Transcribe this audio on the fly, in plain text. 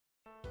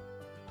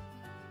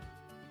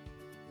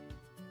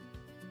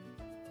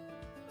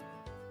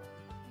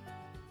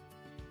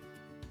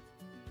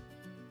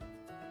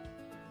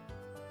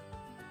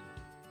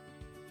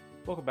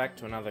Welcome back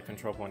to another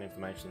Controlpoint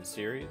Information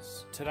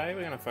series. Today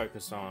we're going to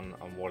focus on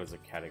what is a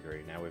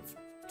category. Now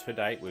to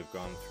date we've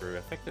gone through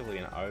effectively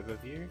an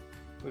overview.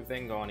 We've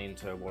then gone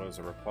into what is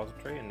a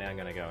repository and now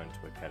going to go into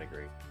a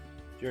category.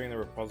 During the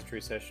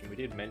repository session we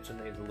did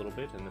mention these a little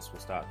bit, and this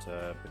will start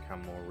to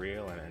become more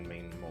real and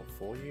mean more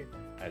for you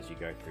as you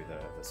go through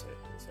the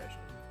session.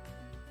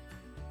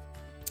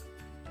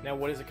 Now,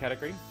 what is a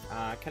category?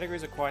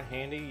 Categories are quite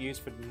handy,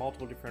 used for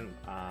multiple different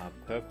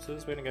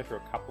purposes. We're going to go through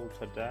a couple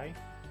today.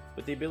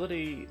 But the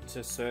ability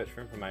to search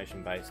for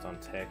information based on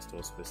text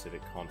or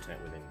specific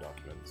content within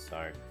documents.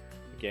 So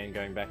again,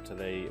 going back to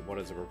the what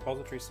is a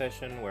repository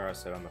session where I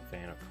said I'm a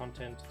fan of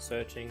content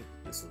searching,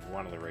 this is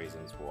one of the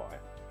reasons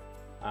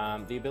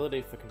why. The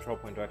ability for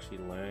Controlpoint to actually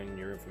learn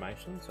your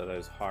information, so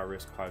those high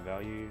risk, high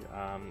value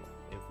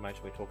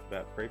information we talked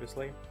about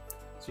previously.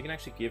 So you can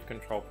actually give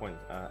Controlpoint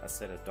a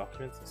set of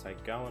documents and say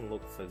go and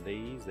look for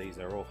these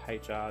are all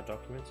HR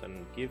documents,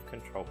 and give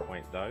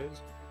Controlpoint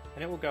those.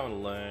 And it will go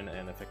and learn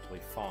and effectively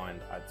find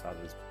its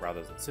others,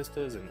 brothers and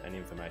sisters, and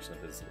information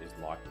that is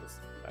like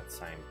that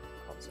same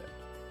concept.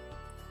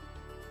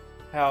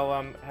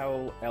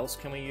 How else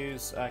can we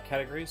use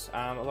categories?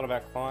 A lot of our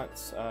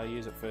clients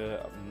use it for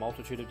a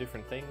multitude of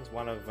different things,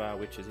 one of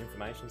which is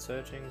information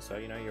searching. So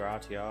your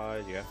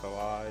RTIs, your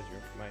FOIs,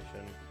 your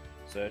information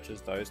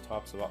searches, those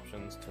types of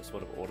options to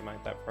sort of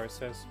automate that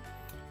process.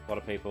 A lot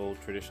of people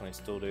traditionally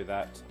still do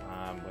that,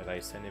 where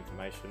they send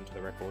information to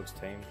the records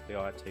team, to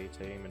the IT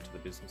team, and to the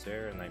business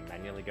area, and they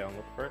manually go and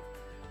look for it.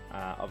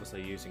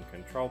 Obviously, using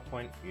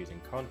Controlpoint, using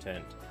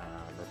content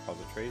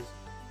repositories,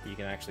 you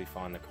can actually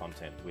find the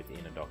content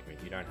within a document.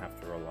 You don't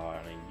have to rely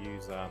on a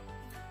user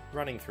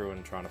running through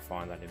and trying to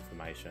find that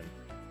information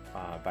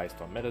based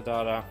on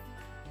metadata.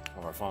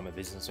 Or if I'm a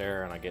business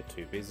area and I get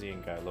too busy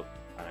and go, look,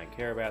 I don't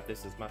care about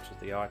this as much as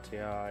the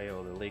ITI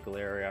or the legal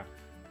area,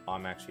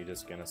 I'm actually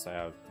just going to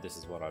say, this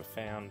is what I've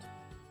found.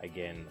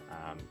 Again,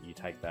 you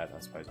take that,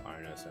 I suppose,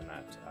 onus and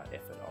that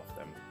effort off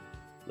them.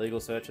 Legal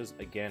searches,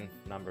 again,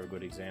 number of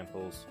good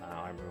examples.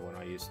 I remember when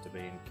I used to be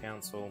in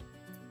council,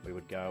 we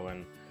would go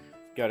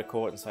to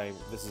court and say,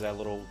 this is our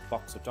little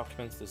box of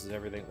documents, this is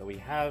everything that we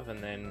have, and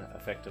then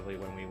effectively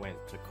when we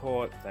went to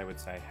court, they would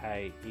say,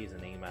 hey, here's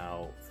an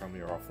email from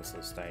your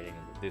officer stating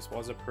that this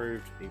was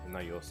approved, even though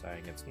you're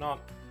saying it's not,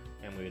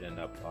 and we would end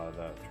up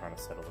either trying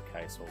to settle the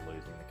case or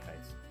losing the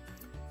case.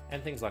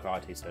 And things like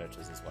IT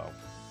searches as well.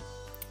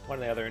 One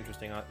of the other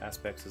interesting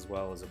aspects as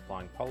well is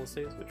applying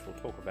policies, which we'll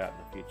talk about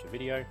in a future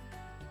video,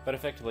 but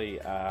effectively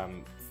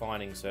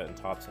finding certain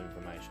types of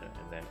information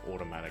and then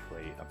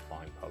automatically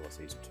applying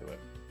policies to it.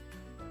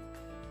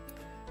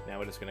 Now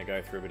we're just going to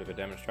go through a bit of a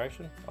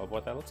demonstration of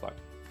what that looks like.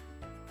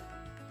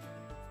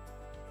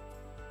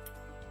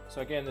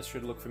 So again, this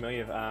should look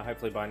familiar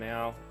hopefully by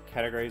now.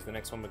 Categories, the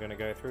next one we're going to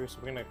go through. So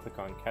we're going to click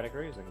on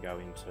categories and go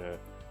into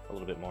a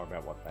little bit more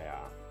about what they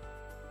are.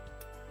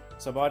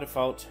 So by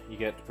default, you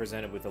get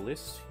presented with a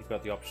list. You've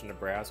got the option to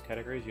browse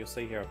categories. You'll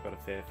see here I've got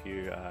a fair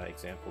few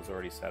examples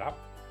already set up.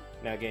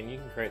 Now again, you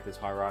can create this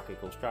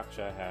hierarchical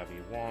structure however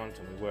you want,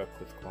 and we work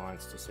with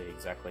clients to see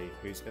exactly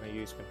who's going to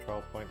use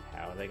Controlpoint,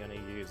 how are they going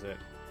to use it.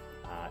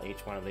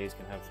 Each one of these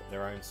can have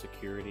their own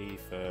security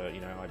for,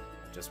 I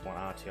just want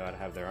RTI to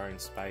have their own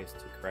space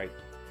to create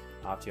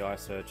RTI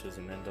searches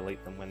and then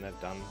delete them when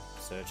they've done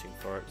searching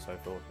for it, so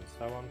forth and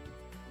so on.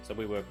 So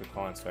we work with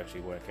clients to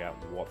actually work out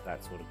what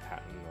that sort of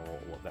pattern or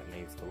what that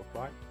needs to look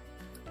like.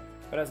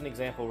 But as an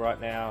example right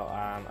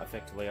now,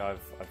 effectively I've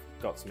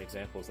got some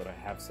examples that I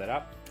have set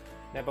up.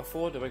 Now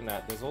before doing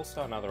that, there's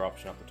also another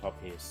option up the top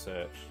here,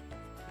 search.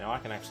 Now I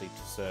can actually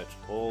search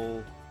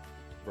all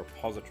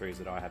repositories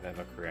that I have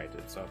ever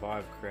created. So if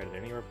I've created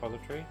any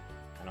repository,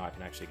 and I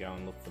can actually go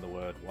and look for the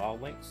word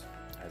Wyldlynx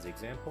as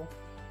example,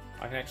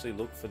 I can actually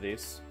look for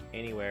this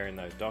anywhere in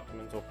those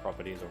documents or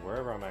properties or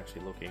wherever I'm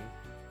actually looking,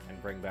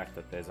 and bring back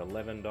that there's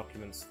 11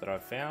 documents that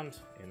I've found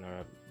in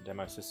the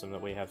demo system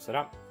that we have set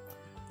up.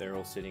 They're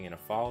all sitting in a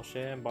file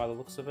share by the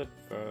looks of it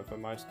for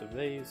most of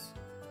these.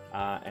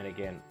 And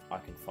again, I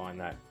can find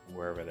that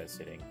wherever they're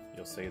sitting.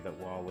 You'll see that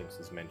Wyldlynx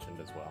is mentioned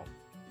as well.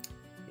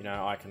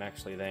 I can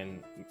actually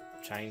then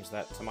change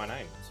that to my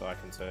name. So I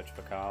can search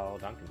for Carl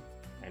Duncan.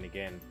 And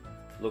again,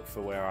 look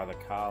for where either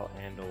Carl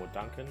and or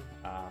Duncan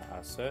are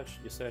searched.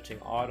 You're searching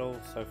idle,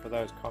 so for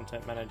those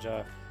content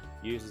manager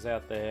users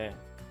out there,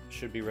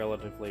 should be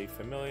relatively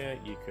familiar.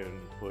 You can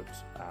put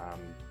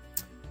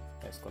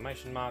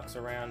exclamation marks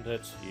around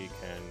it. You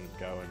can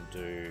go and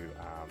do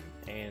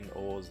and,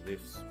 ors,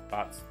 ifs,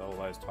 buts, all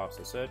those types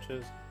of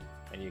searches.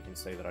 And you can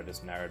see that I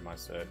just narrowed my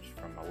search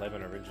from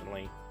 11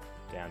 originally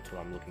down to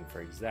I'm looking for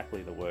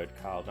exactly the word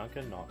Carl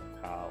Duncan, not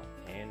Carl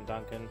and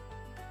Duncan.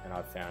 And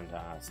I've found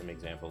some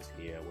examples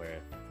here where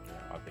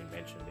I've been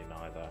mentioned in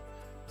either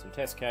some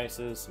test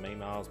cases, some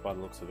emails by the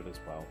looks of it as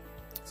well.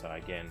 So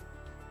again,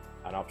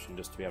 an option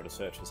just to be able to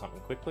search for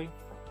something quickly.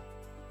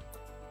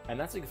 And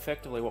that's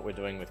effectively what we're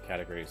doing with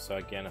categories. So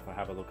again, if I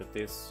have a look at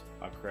this,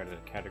 I've created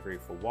a category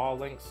for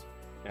Wyldlynx.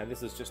 Now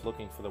this is just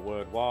looking for the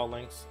word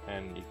Wyldlynx,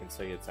 and you can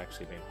see it's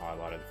actually been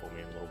highlighted for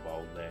me in a little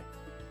bold there.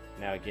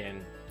 Now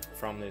again,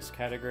 from this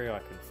category I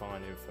can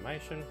find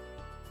information.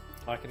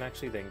 I can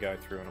actually then go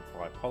through and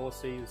apply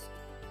policies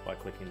by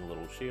clicking the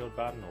little shield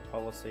button or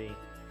policy.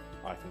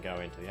 I can go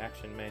into the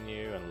action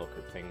menu and look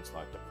at things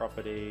like the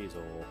properties,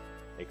 or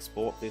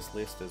export this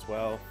list as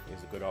well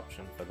is a good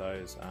option for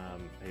those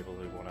people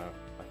who want to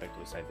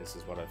effectively say this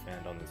is what I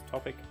found on this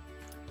topic,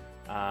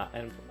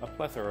 and a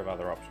plethora of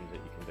other options that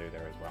you can do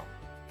there as well.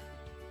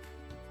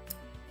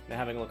 Now,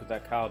 having a look at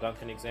that Carl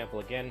Duncan example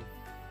again,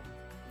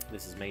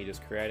 this is me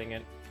just creating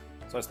it.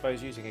 So I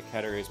suppose using a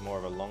category is more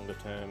of a longer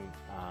term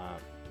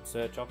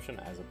search option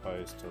as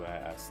opposed to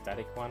a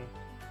static one.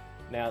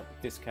 Now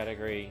this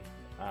category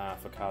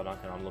for Carl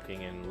Duncan, I'm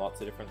looking in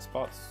lots of different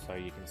spots. So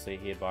you can see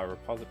here by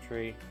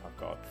repository, I've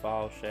got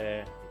file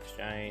share,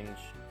 exchange,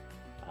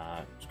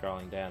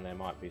 scrolling down there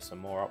might be some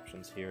more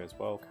options here as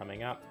well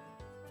coming up.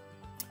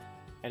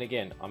 And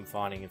again, I'm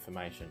finding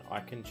information. I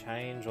can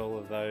change all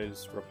of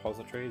those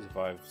repositories. If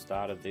I've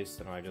started this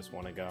and I just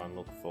want to go and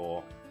look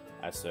for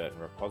a certain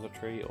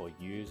repository or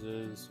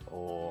users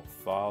or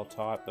file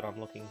type that I'm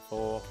looking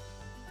for,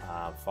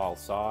 file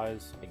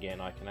size, again,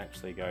 I can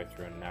actually go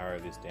through and narrow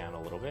this down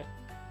a little bit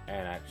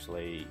and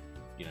actually,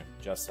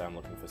 just say I'm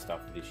looking for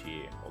stuff this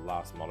year or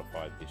last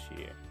modified this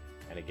year.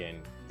 And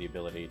again, the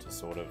ability to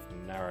sort of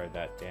narrow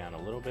that down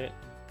a little bit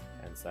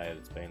and say that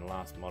it's been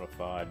last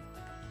modified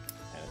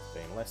and it's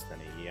been less than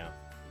a year,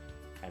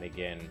 and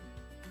again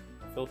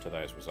filter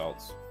those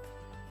results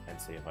and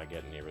see if I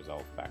get any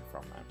results back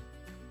from that.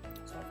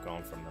 So I've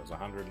gone from, there was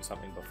 100 and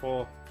something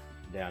before,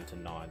 down to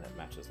 9 that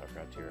matches our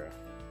criteria.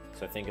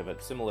 So think of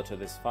it similar to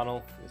this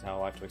funnel, is how I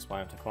like to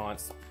explain it to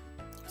clients,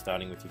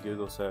 starting with your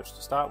Google search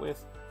to start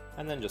with,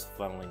 and then just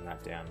funneling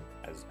that down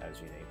as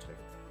you need to.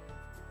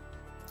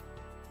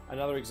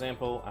 Another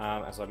example,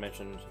 as I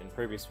mentioned in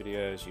previous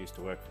videos, used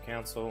to work for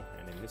council,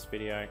 and in this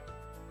video,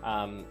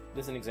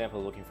 this is an example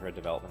of looking for a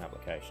development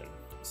application.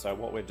 So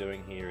what we're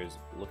doing here is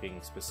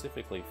looking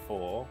specifically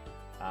for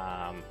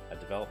a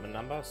development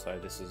number. So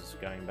this is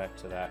going back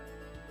to that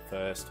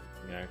first,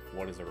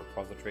 what is a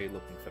repository,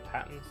 looking for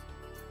patterns.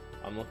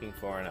 I'm looking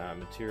for a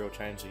material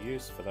change of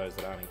use for those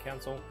that aren't in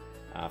council,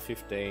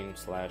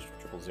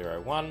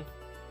 15/0001,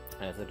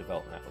 and it's a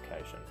development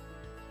application.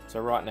 So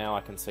right now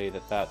I can see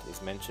that that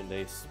is mentioned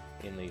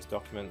in these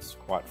documents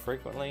quite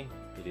frequently.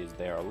 It is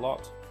there a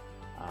lot.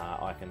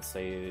 I can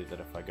see that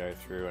if I go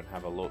through and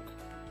have a look,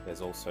 there's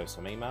also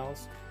some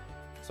emails.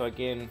 So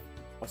again,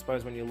 I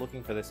suppose when you're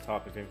looking for this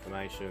type of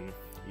information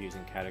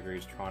using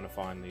categories, trying to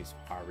find these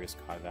high risk,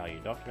 high value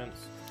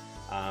documents,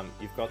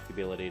 you've got the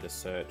ability to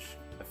search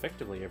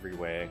effectively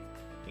everywhere,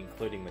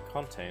 including the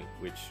content,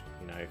 which,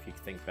 if you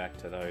think back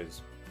to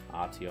those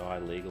RTI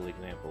legal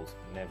examples,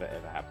 never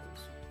ever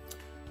happens.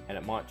 And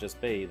it might just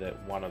be that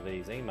one of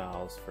these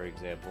emails, for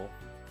example,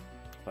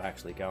 if I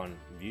actually go and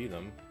view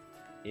them,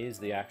 is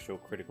the actual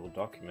critical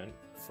document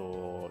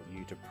for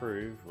you to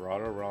prove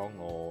right or wrong,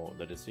 or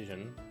the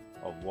decision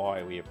of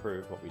why we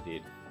approved what we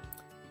did.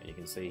 And you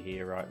can see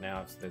here right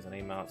now, if there's an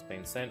email that's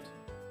been sent,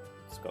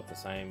 it's got the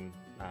same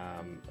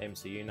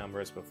MCU number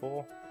as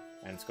before,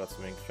 and it's got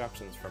some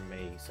instructions from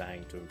me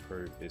saying to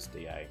improve this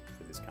DA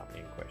for this company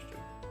in question.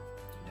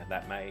 Now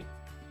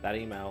that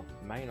email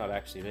may not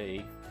actually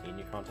be in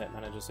your content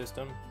manager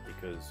system,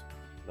 because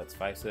let's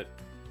face it,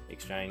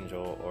 Exchange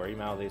or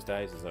email these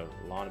days is a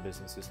line of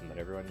business system that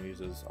everyone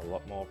uses a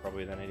lot more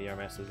probably than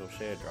EDMSs or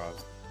shared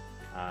drives,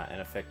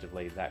 and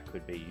effectively that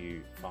could be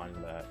you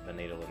finding the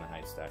needle in the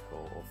haystack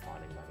or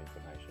finding that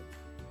information.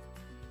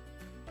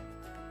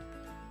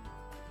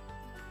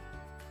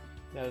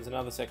 Now there's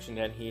another section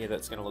down here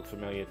that's going to look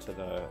familiar to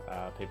the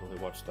people who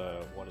watch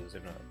the what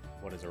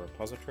is a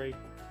repository.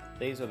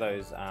 These are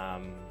those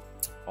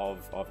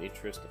of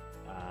interest,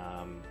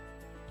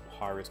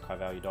 high risk, high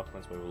value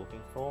documents we were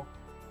looking for.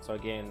 So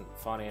again,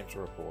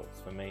 financial reports.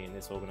 For me in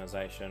this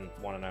organization,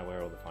 want to know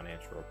where all the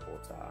financial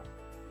reports are.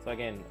 So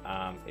again,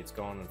 it's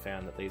gone and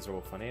found that these are all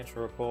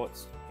financial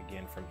reports.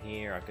 Again, from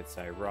here I could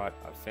say, right,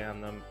 I've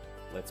found them,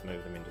 let's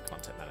move them into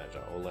Content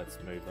Manager, or let's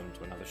move them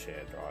to another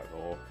shared drive,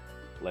 or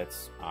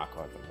let's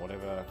archive them.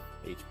 Whatever,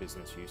 each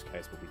business use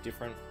case will be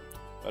different,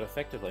 but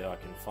effectively I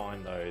can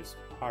find those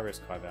high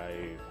risk, high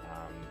value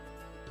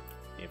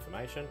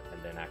information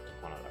and then act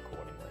upon it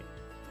accordingly.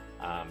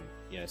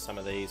 Some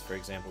of these, for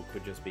example,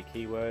 could just be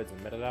keywords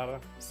and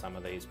metadata. Some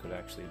of these could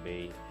actually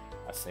be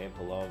a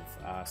sample of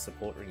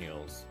support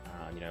renewals.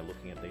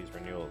 Looking at these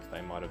renewals,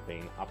 they might have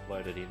been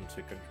uploaded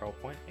into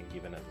Controlpoint and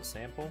given as a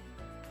sample,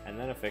 and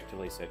then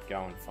effectively said,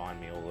 go and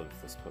find me all of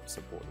the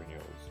support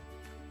renewals.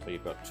 So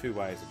you've got two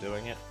ways of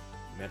doing it: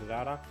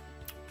 metadata,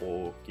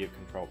 or give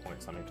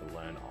Controlpoint something to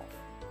learn off.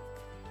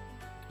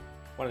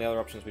 One of the other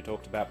options we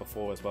talked about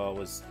before as well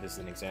was, this is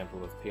an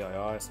example of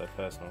PII, so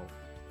personal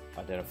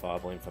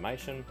identifiable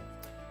information.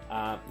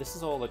 This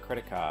is all the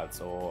credit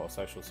cards or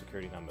social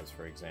security numbers,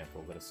 for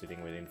example, that are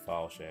sitting within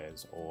file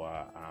shares or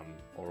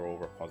all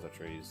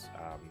repositories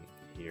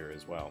here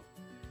as well.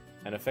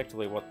 And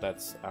effectively what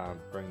that's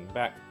bringing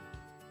back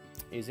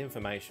is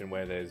information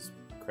where there's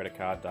credit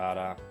card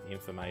data,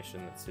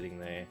 information that's sitting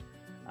there,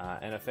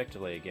 and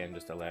effectively again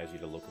just allows you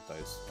to look at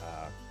those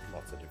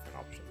lots of different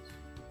options.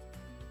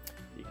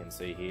 You can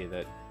see here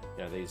that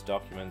these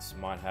documents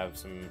might have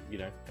some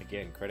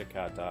again credit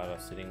card data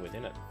sitting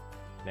within it.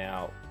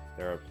 Now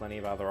there are plenty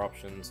of other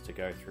options to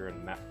go through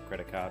and map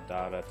credit card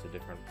data to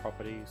different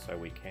properties, so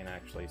we can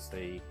actually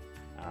see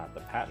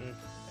the pattern,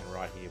 and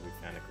right here we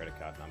found a credit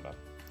card number,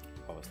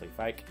 obviously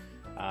fake,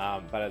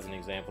 but as an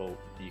example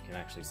you can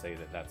actually see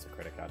that that's a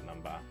credit card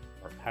number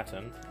or a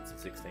pattern. It's a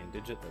 16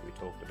 digit that we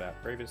talked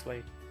about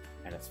previously,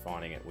 and it's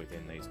finding it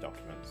within these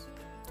documents.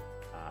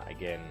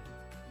 Again,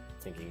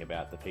 thinking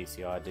about the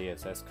PCI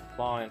DSS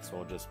compliance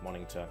or just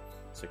wanting to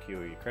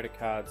secure your credit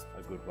cards,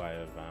 a good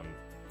way of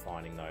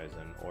finding those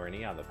or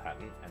any other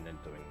pattern and then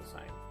doing the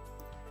same.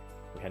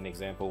 We had an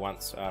example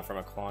once from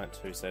a client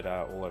who said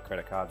all her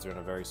credit cards are in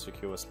a very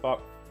secure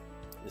spot.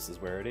 This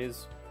is where it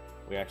is.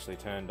 We actually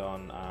turned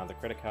on the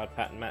credit card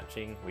pattern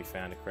matching. We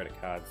found a credit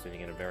card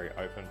sitting in a very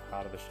open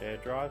part of the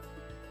shared drive,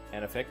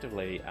 and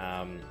effectively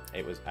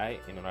it was A,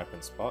 in an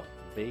open spot,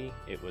 B,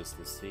 it was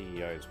the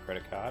CEO's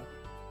credit card,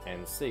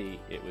 and C,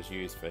 it was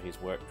used for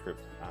his work trip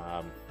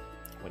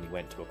when he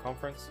went to a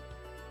conference.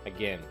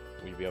 Again,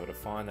 we'd be able to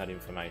find that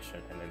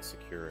information and then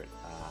secure it,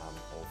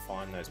 or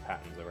find those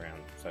patterns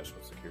around social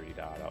security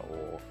data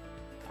or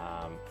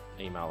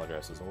email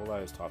addresses, all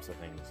those types of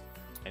things.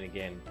 And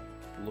again,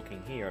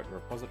 looking here at the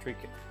repository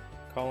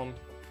column,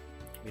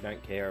 we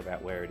don't care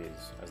about where it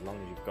is. As long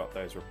as you've got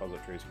those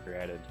repositories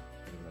created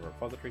in the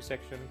repository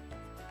section,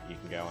 you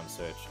can go and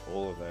search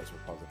all of those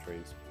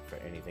repositories for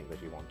anything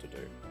that you want to do.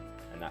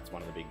 And that's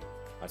one of the big,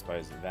 I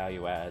suppose,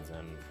 value adds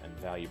and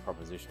value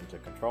proposition to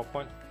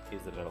Controlpoint,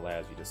 is that it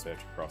allows you to search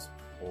across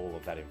all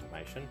of that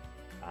information.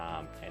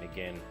 And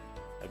again,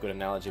 a good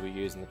analogy we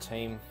use in the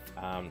team,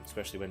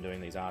 especially when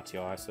doing these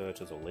RTI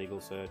searches or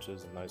legal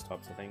searches and those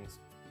types of things,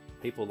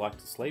 people like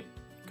to sleep,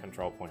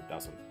 Controlpoint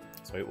doesn't.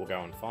 So it will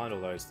go and find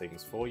all those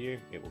things for you,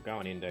 it will go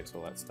and index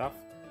all that stuff,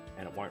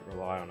 and it won't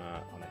rely on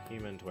a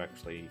human to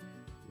actually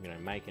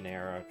make an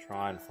error,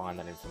 try and find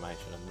that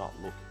information and not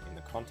look in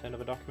the content of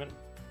a document.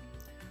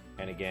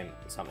 And again,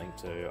 something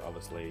to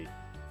obviously,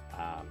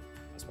 I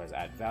suppose,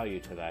 add value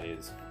to that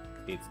is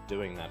it's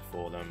doing that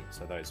for them,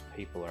 so those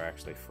people are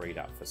actually freed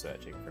up for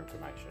searching for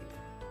information.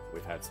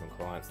 We've had some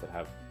clients that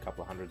have a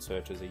couple of hundred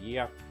searches a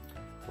year,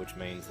 which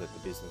means that the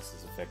business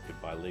is affected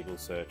by legal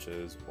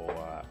searches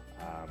or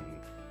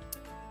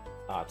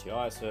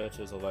RTI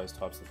searches or those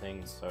types of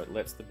things. So it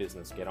lets the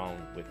business get on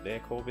with their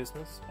core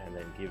business and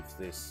then gives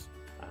this,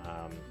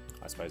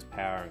 I suppose,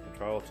 power and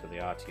control to the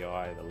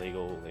RTI, the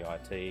legal, the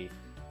IT,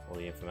 or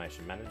the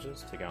information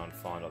managers to go and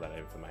find all that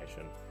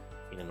information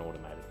in an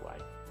automated way.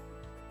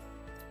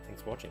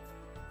 Thanks for watching.